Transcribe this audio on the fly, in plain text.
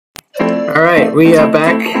Alright, we are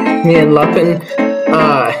back, me and Lupin.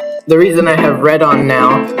 The reason I have red on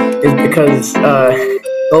now is because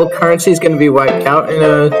all currency is going to be wiped out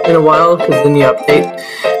in a while because of the new update.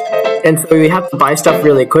 And so we have to buy stuff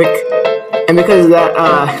really quick. And because of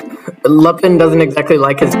that, Lupin doesn't exactly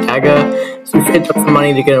like his dagger, so we saved up some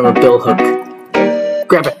money to get him a bill hook.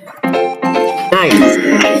 Grab it. Nice.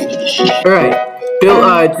 Alright, Bill,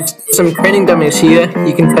 just some training dummies here.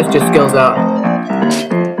 You can test your skills out.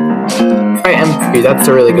 Try M3, that's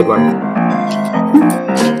a really good one.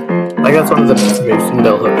 Like, that's one of the best moves in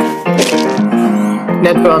Bill Hook.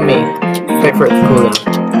 Now go on me. Wait for it to cool down.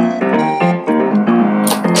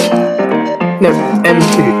 No,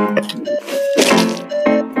 M2.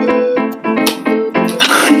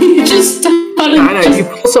 You just started. I know, you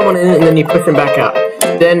pull someone in and then you push them back out.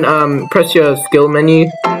 Then, press your skill menu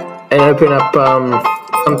and open up,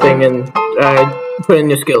 something and, put in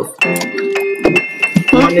your skills.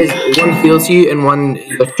 One heals you and one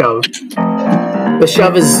is a shove. The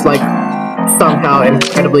shove is like somehow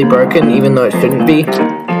incredibly broken, even though it shouldn't be.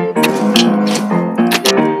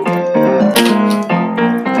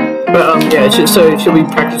 But yeah. So should we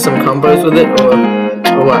practice some combos with it, or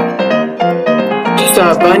what?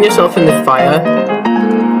 Just burn yourself in the fire,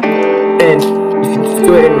 and you can just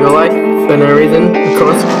do it in real life for no reason, of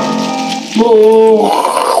course.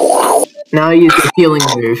 Now use the healing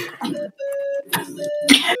move.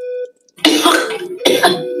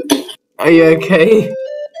 Are you okay?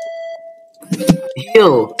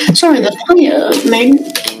 Heal. Sorry, the fire, man.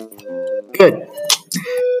 Good.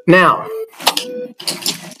 Now.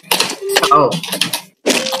 Oh.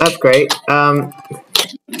 That's great. Now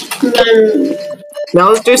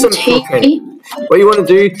let's do some skill training. What you want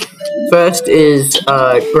to do first is,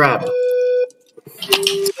 grab.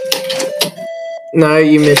 No,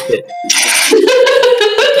 you missed it.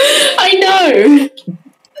 I know!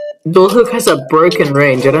 Bill Hook has a broken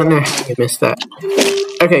range. I don't know how you missed that.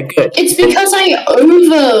 Okay, good. It's because I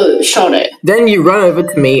overshot it. Then you run over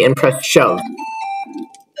to me and press shove.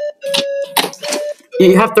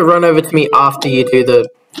 You have to run over to me after you do the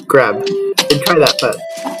grab. So try that first.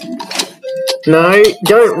 No,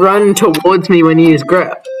 don't run towards me when you use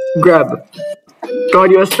grab. God,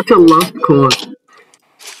 you are such a lost cause.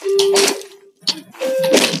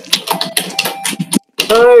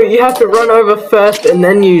 No, you have to run over first and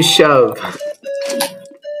then use shove.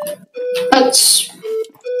 That's...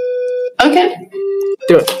 okay.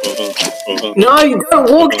 Do it. No, you don't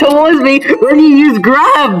walk towards me when you use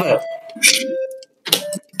grab!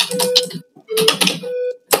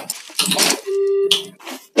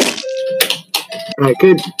 Alright,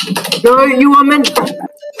 good. No, you are meant to...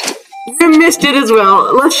 You missed it as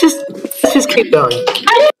well. Let's just keep going.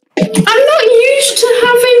 I'm not used to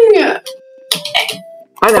having...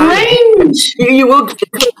 I know. range! You will.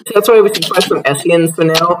 That's why we should try some Essians for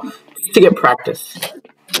now, to get practice.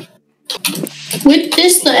 With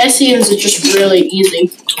this, the Essians are just really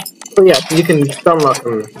easy. Oh yeah, you can unlock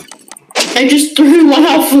them. I just threw one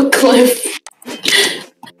off a cliff.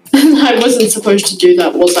 I wasn't supposed to do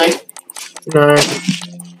that, was I? No.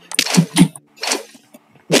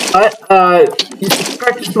 But, you should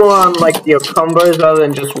practice more on, like, your combos rather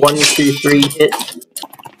than just 1, 2, 3 hits.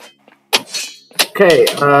 Okay,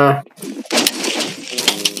 oh.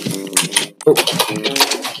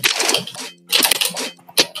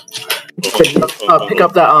 Pick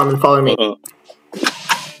up that arm and follow me.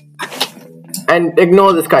 And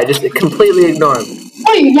ignore this guy, just completely ignore him.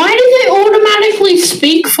 Wait, why did they automatically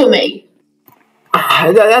speak for me?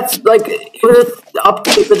 That's like, it was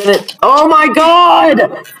update, but then it... Oh my god!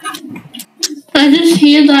 I just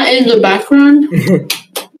hear that in the background.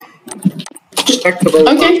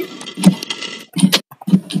 Okay.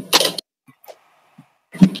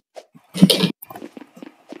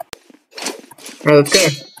 Alright, let's go.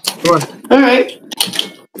 Come on. Alright.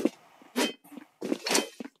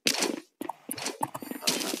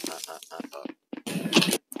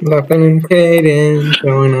 Lupin and Caden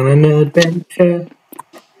going on an adventure.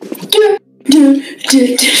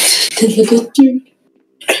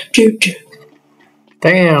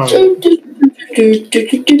 Damn.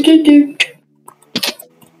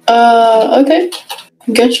 Okay.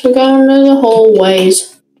 Guess we're going to the hallways.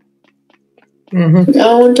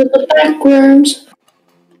 Going to the back rooms.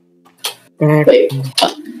 Wait,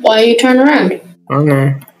 why are you turning around? Oh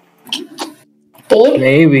no. Bored?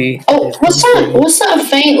 Maybe. Oh, what's that? What's that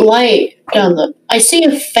faint light down there? I see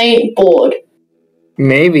a faint board.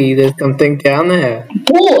 Maybe there's something down there.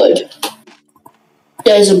 Board?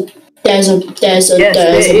 There's a Yes,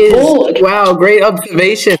 board. Wow, great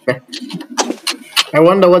observation. I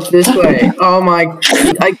wonder what's this way. Oh my...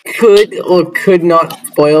 I could or could not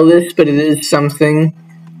spoil this, but it is something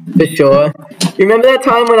for sure. You remember that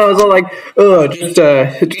time when I was all like, oh,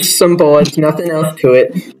 just some boards, nothing else to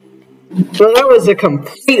it? Well, that was a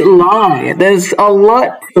complete lie. There's a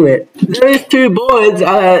lot to it. Those 2 boards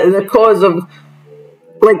are the cause of,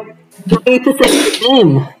 like, 90% of the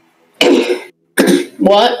game.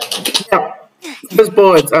 What? Yeah. Those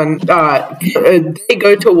boards, they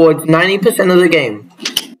go towards 90% of the game.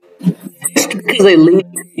 Just because they lead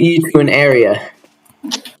you to an area.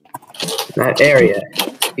 That area.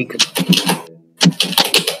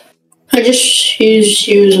 I just used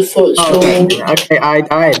a footstool. Okay, I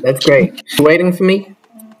died. That's great. You waiting for me?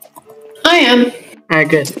 I am. Alright,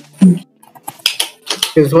 good.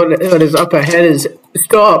 Because what is up ahead is...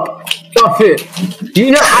 Stop! Stop it!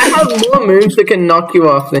 You know, I have more moves that can knock you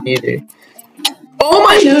off than you do. Oh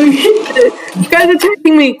my... This guy's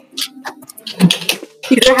attacking me!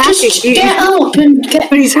 He's hacking. Just get up and get...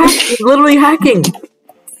 But he's hacking. He's literally hacking.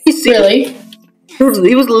 Really?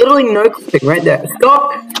 He was literally no-clipping right there.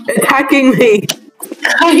 Stop attacking me!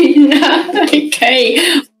 I know. Okay.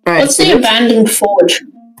 Right, What's the abandoned forge?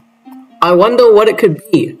 I wonder what it could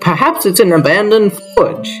be. Perhaps it's an abandoned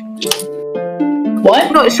forge. What?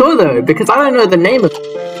 I'm not sure though, because I don't know the name of it.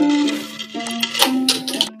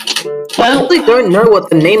 Well, I really don't know what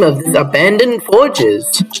the name of this abandoned forge is.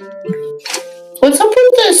 what's up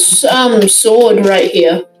with this sword right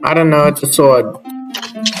here? I don't know, it's a sword.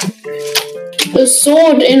 The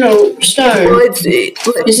sword in a stone. Well, Is it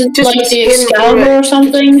just like the skin Excalibur for or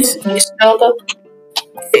something? Excalibur?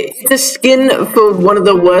 It's a skin for one of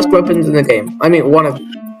the worst weapons in the game. I mean, one of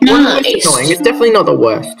Nice. annoying. It's definitely not the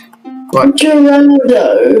worst. What?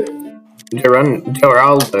 Geraldo.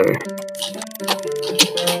 Geraldo.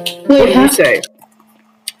 Wait, What did you say?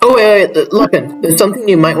 Oh, wait, Lupin, there's something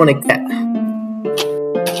you might want to get.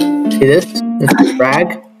 See this? This is a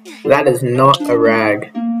rag? That is not a rag.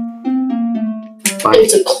 Fine.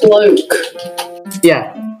 it's a cloak.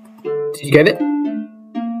 Yeah. Did you get it?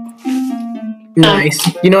 Nice.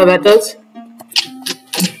 You know what that does?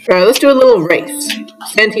 Alright, let's do a little race.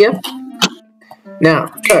 Stand here. Now,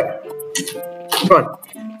 go. Come on.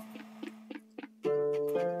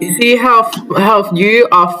 You see how you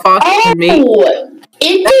are faster than me? Oh!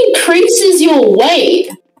 It decreases your weight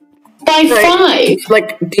by 5. It's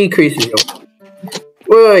like decreases your...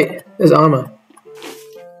 Wait, there's armor.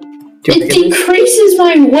 It decreases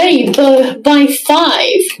my weight by 5.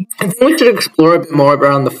 I think we should explore a bit more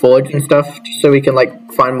around the forge and stuff, just so we can, like,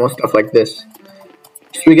 find more stuff like this.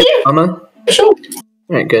 Should we get armor? Sure.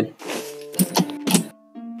 Alright, good.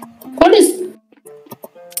 What is...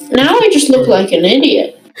 Now I just look like an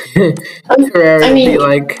idiot. Temporarily, I mean...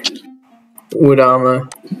 like, wood armor.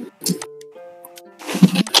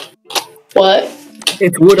 What?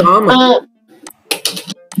 It's wood armor.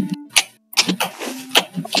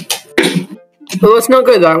 Well, let's not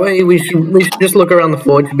go that way. We should just look around the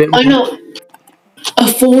forge a bit more. I know. A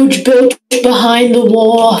forge built behind the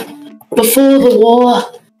war. Before the war.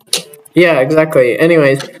 Yeah, exactly.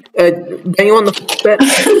 Anyways, don't you want the bet?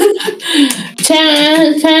 10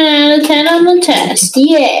 out of 10 on the test.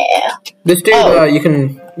 Yeah. This dude,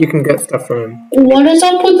 you can get stuff from him. What is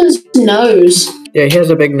up with his nose? Yeah, he has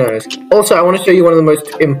a big nose. Also, I want to show you one of the most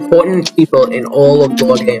important people in all of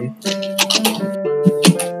board game.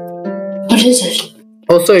 What is it?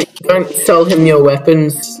 Also, don't sell him your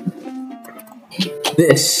weapons.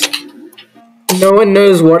 This. No one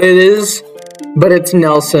knows what it is, but it's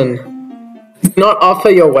Nelson. Do not offer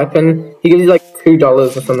your weapon. He gives you like $2 or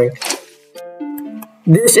something.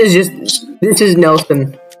 This is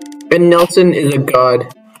Nelson. And Nelson is a god.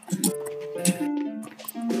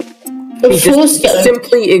 He just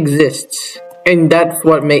simply exists. And that's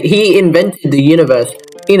what he invented the universe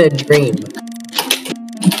in a dream.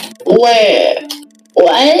 Where?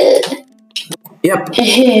 What? Yep.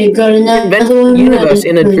 Hey, got another Invented the universe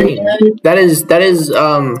in a dream. That is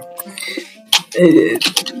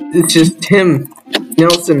it's just him,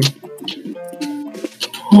 Nelson.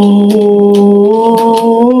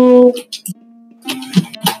 Oh.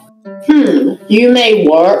 You may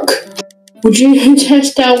work. Would you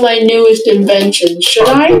test out my newest invention? Should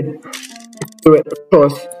I? Do it, of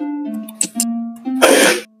course.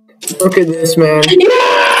 Look at this, man. Yeah!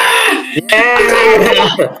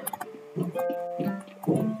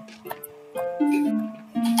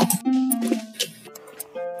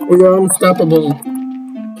 We are unstoppable.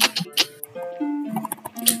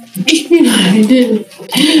 I didn't.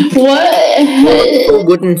 What? Full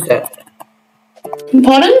wooden set.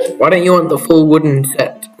 Pardon? Why don't you want the full wooden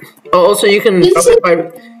set? Oh, also you can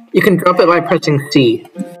drop it by pressing C.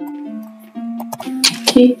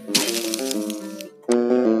 T.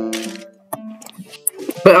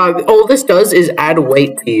 But all this does is add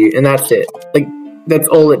weight to you, and that's it. Like, that's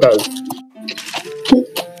all it does.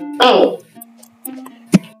 Oh.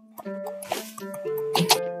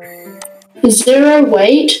 0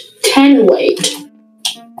 weight, 10 weight.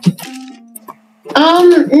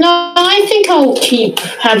 No, I think I'll keep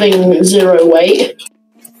having 0 weight.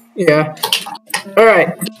 Yeah.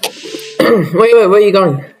 Alright. Wait, where are you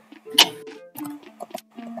going?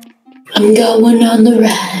 I'm going on the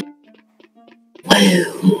ride.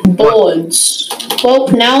 Whoa. Boards. Well,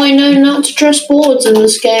 now I know not to trust boards in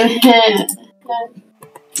this game.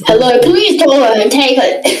 Hello, please don't take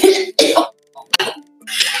it.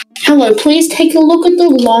 Hello, please take a look at the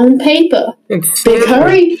long paper. Big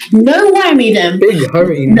hurry. No whammy then. Big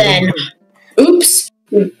hurry. Then. Oops.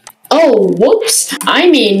 Oh, whoops. I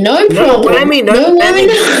mean, no problem. No whammy, no whammy,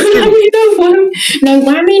 no whammy, no whammy, no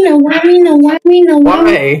whammy, no whammy, no whammy, no whammy,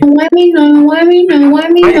 no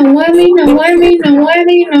whammy, no whammy, no whammy, no whammy,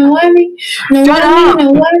 no whammy,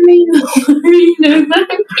 no whammy, no whammy, no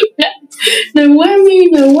whammy, no whammy, no whammy,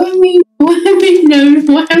 no whammy, no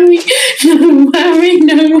whammy, whammy, no whammy, no whammy,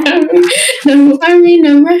 no whammy, no whammy,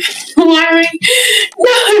 no whammy,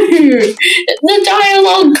 no. The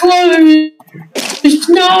dialogue closed.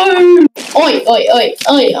 No! Oi, oi, oi,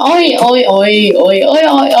 oi, oi, oi, oi, oi, oi,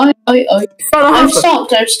 oi, oi, oi. I've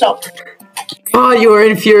stopped. Oh, you are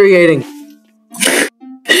infuriating.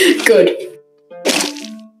 Good.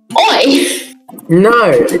 Oi!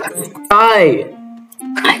 No, die.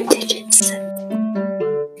 I didn't set.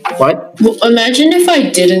 What? Well, imagine if I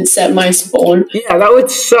didn't set my spawn. Yeah, that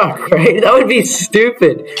would suck, right? That would be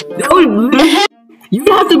stupid. That would. You'd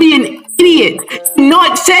have to be an idiot to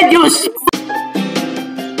not set your spawn.